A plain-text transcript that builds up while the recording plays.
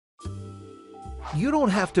You don't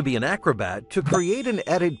have to be an Acrobat to create and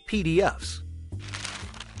edit PDFs.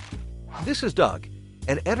 This is Doug,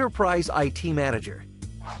 an enterprise IT manager.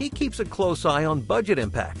 He keeps a close eye on budget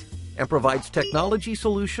impact and provides technology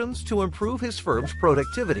solutions to improve his firm's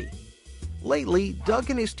productivity. Lately, Doug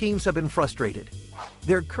and his teams have been frustrated.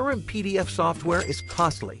 Their current PDF software is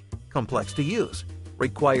costly, complex to use,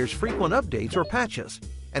 requires frequent updates or patches,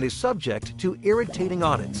 and is subject to irritating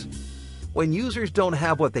audits. When users don't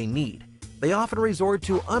have what they need, they often resort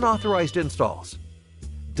to unauthorized installs.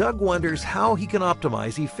 Doug wonders how he can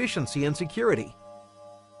optimize efficiency and security.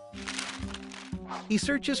 He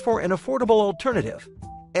searches for an affordable alternative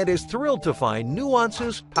and is thrilled to find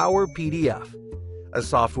Nuance's Power PDF, a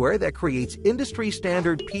software that creates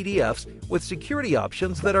industry-standard PDFs with security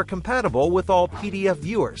options that are compatible with all PDF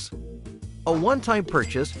viewers. A one-time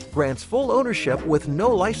purchase grants full ownership with no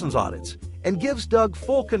license audits and gives Doug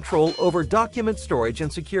full control over document storage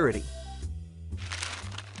and security.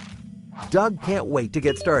 Doug can't wait to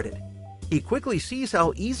get started. He quickly sees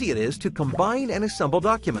how easy it is to combine and assemble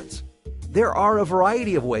documents. There are a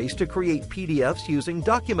variety of ways to create PDFs using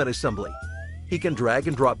document assembly. He can drag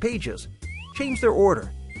and drop pages, change their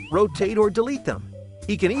order, rotate or delete them.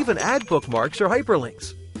 He can even add bookmarks or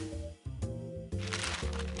hyperlinks.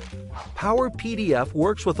 Power PDF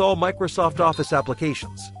works with all Microsoft Office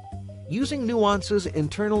applications. Using Nuance's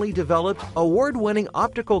internally developed, award-winning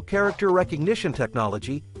optical character recognition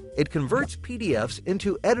technology, it converts PDFs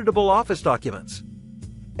into editable Office documents.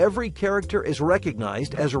 Every character is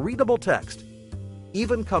recognized as readable text.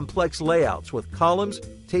 Even complex layouts with columns,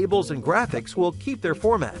 tables, and graphics will keep their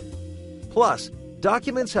format. Plus,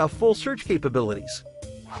 documents have full search capabilities.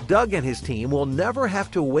 Doug and his team will never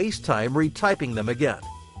have to waste time retyping them again.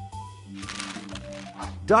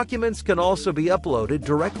 Documents can also be uploaded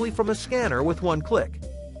directly from a scanner with one click.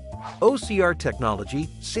 OCR technology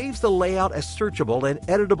saves the layout as searchable and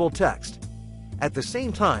editable text. At the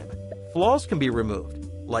same time, flaws can be removed,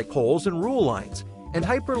 like holes and rule lines, and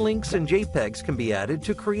hyperlinks and JPEGs can be added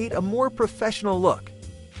to create a more professional look.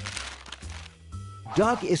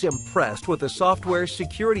 Doug is impressed with the software's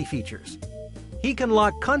security features. He can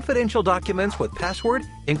lock confidential documents with password,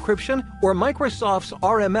 encryption, or Microsoft's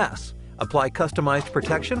RMS, apply customized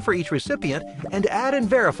protection for each recipient, and add and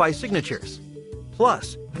verify signatures.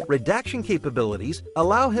 Plus, redaction capabilities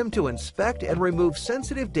allow him to inspect and remove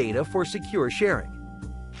sensitive data for secure sharing.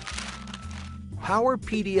 Power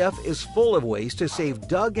PDF is full of ways to save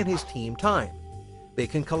Doug and his team time. They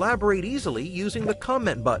can collaborate easily using the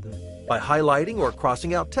comment button by highlighting or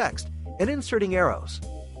crossing out text and inserting arrows.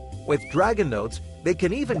 With Dragon Notes, they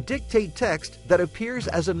can even dictate text that appears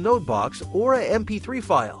as a note box or a MP3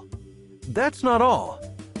 file. That's not all.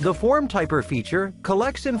 The Form Typer feature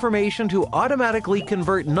collects information to automatically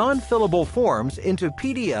convert non-fillable forms into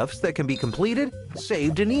PDFs that can be completed,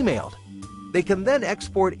 saved, and emailed. They can then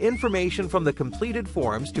export information from the completed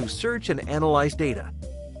forms to search and analyze data.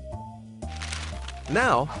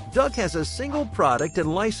 Now, Doug has a single product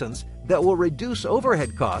and license that will reduce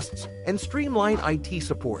overhead costs and streamline IT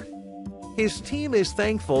support. His team is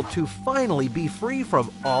thankful to finally be free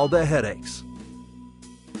from all the headaches.